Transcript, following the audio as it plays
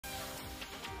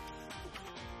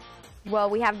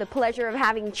Well, we have the pleasure of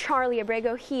having Charlie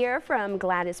Abrego here from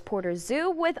Gladys Porter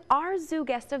Zoo with our zoo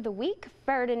guest of the week,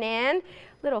 Ferdinand.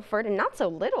 Little Ferdinand, not so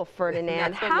little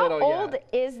Ferdinand. How old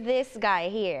is this guy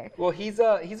here? Well, he's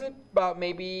about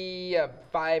maybe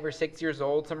 5 or 6 years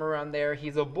old, somewhere around there.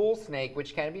 He's a bull snake,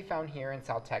 which can be found here in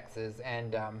South Texas,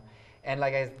 and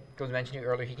like I was mentioning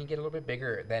earlier, he can get a little bit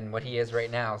bigger than what he is right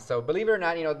now. So believe it or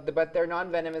not, but they're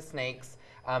non-venomous snakes.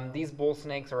 These bull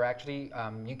snakes are actually,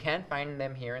 you can find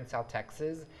them here in South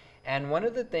Texas. And one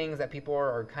of the things that people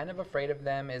are kind of afraid of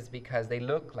them is because they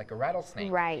look like a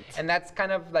rattlesnake. Right. And that's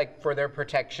kind of like for their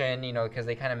protection, because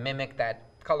they kind of mimic that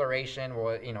coloration,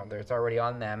 well, there's already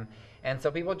on them. And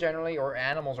so people generally, or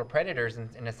animals or predators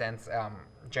in a sense,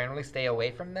 generally stay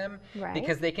away from them. Right.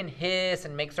 Because they can hiss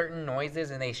and make certain noises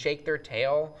and they shake their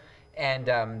tail and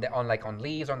on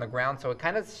leaves on the ground. So it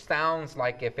kind of sounds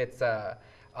like if it's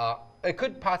it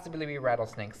could possibly be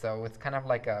rattlesnake, so it's kind of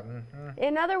like a...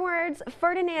 In other words,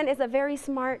 Ferdinand is a very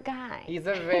smart guy. He's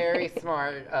a very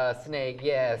smart snake,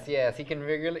 yes. He can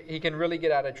really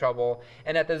get out of trouble.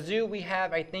 And at the zoo, we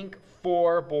have, I think,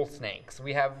 4 bull snakes.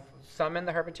 We have some in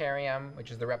the herpetarium,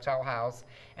 which is the reptile house,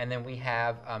 and then we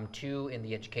have 2 in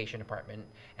the education department,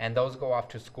 and those go off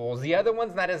to schools. The other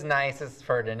one's not as nice as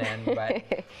Ferdinand, but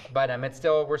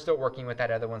we're still working with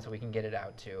that other one so we can get it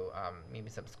out to maybe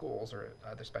some schools or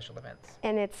other special events.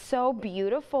 And it's so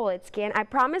beautiful. I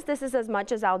promise this is as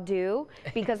much as I'll do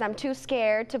because I'm too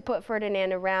scared to put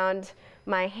Ferdinand around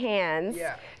my hands.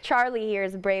 Yeah. Charlie here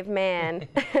is a brave man.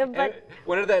 But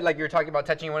one of the, like you were talking about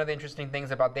touching, one of the interesting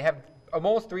things about, they have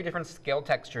almost 3 different scale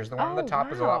textures. The one on the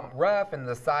top is a lot rough, and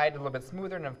the side a little bit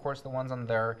smoother, and of course the ones on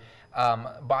their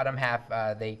bottom half,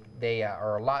 they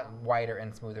are a lot wider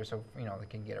and smoother, so they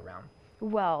can get around.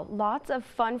 Well, lots of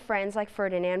fun friends like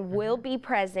Ferdinand will be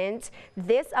present.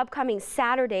 This upcoming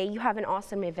Saturday, you have an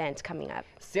awesome event coming up.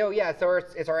 So yeah, it's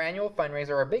our annual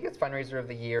fundraiser, our biggest fundraiser of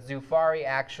the year. Zoofari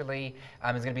actually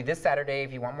is going to be this Saturday.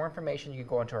 If you want more information, you can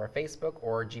go onto our Facebook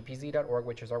or gpz.org,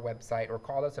 which is our website, or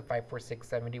call us at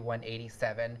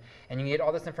 546-7187, and you can get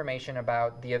all this information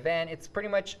about the event. It's pretty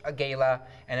much a gala,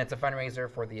 and it's a fundraiser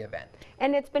for the event.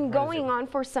 And it's been going on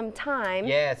for some time.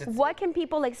 Yes. What can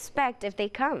people expect if they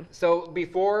come? So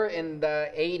before, in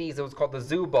the 80s, it was called the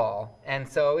Zoo Ball, and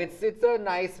so it's a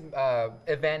nice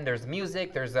event. There's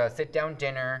music, there's a sit-down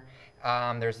dinner,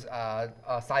 there's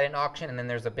a silent auction, and then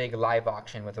there's a big live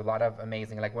auction with a lot of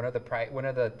amazing, like one of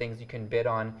the things you can bid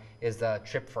on is a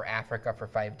trip for Africa for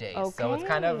 5 days. Okay. So it's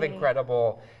kind of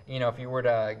incredible, if you were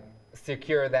to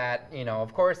secure that,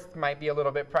 of course it might be a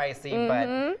little bit pricey,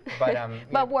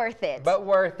 but worth it. But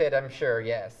worth it, I'm sure,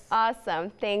 yes. Awesome.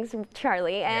 Thanks,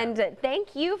 Charlie. And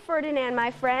thank you, Ferdinand,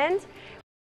 my friend.